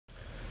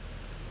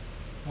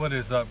What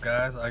is up,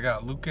 guys? I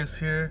got Lucas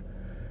here.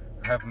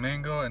 I have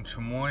mango and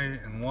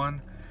chamoy in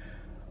one.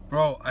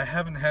 Bro, I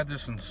haven't had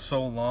this in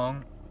so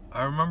long.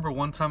 I remember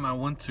one time I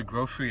went to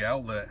grocery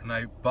outlet and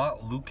I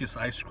bought Lucas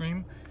ice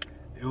cream.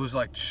 It was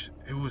like,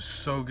 it was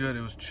so good.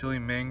 It was chili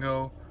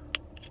mango.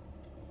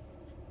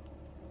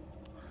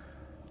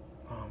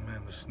 Oh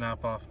man, the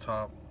snap off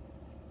top.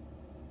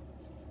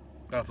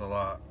 That's a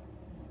lot.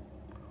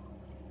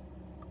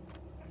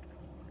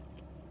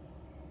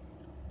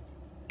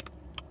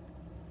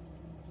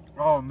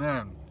 Oh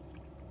man.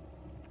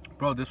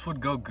 Bro, this would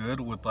go good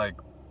with like,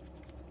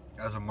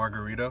 as a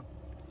margarita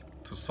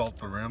to salt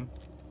the rim.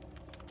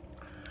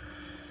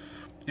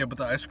 Yeah, but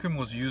the ice cream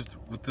was used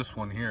with this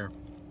one here.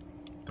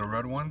 The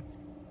red one.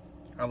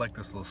 I like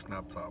this little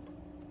snap top.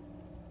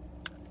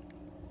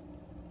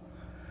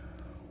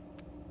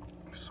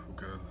 So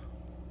good.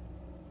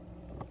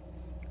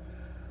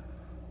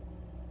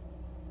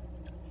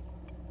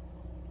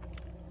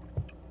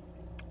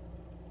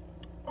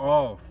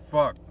 Oh,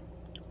 fuck.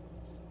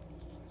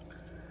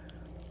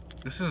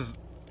 This is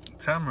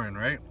tamarind,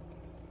 right?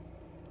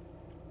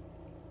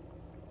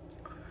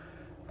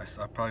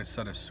 I probably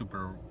said it's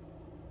super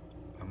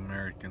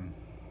American.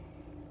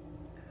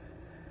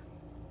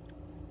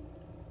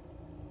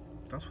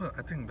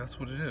 I think that's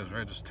what it is,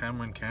 right? Just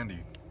tamarind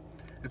candy.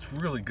 It's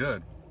really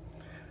good.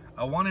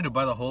 I wanted to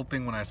buy the whole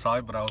thing when I saw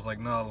it, but I was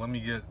like, no, let me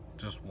get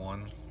just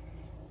one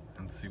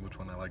and see which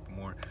one I like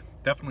more.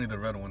 Definitely the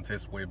red one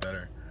tastes way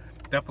better.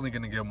 Definitely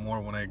gonna get more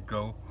when I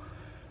go.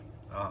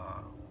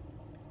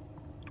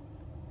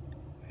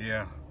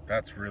 Yeah,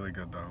 that's really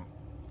good though.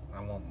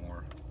 I want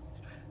more.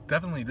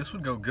 Definitely, this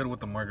would go good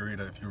with the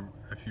margarita if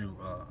you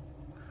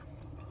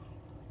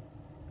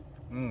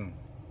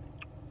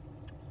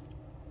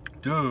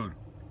Dude,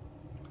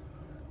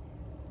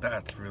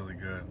 that's really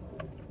good.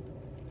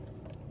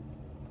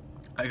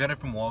 I got it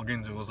from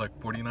Walgreens. It was like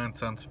 49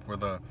 cents for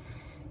the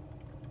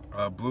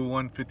blue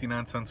one,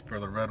 59 cents for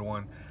the red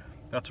one.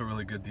 That's a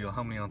really good deal.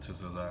 How many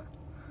ounces is that?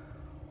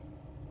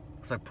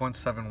 It's like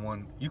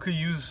 0.71. You could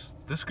use,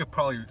 this could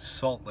probably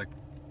salt like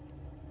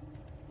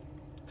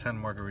 10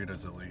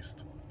 margaritas at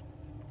least.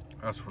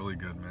 That's really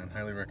good, man.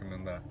 Highly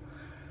recommend that.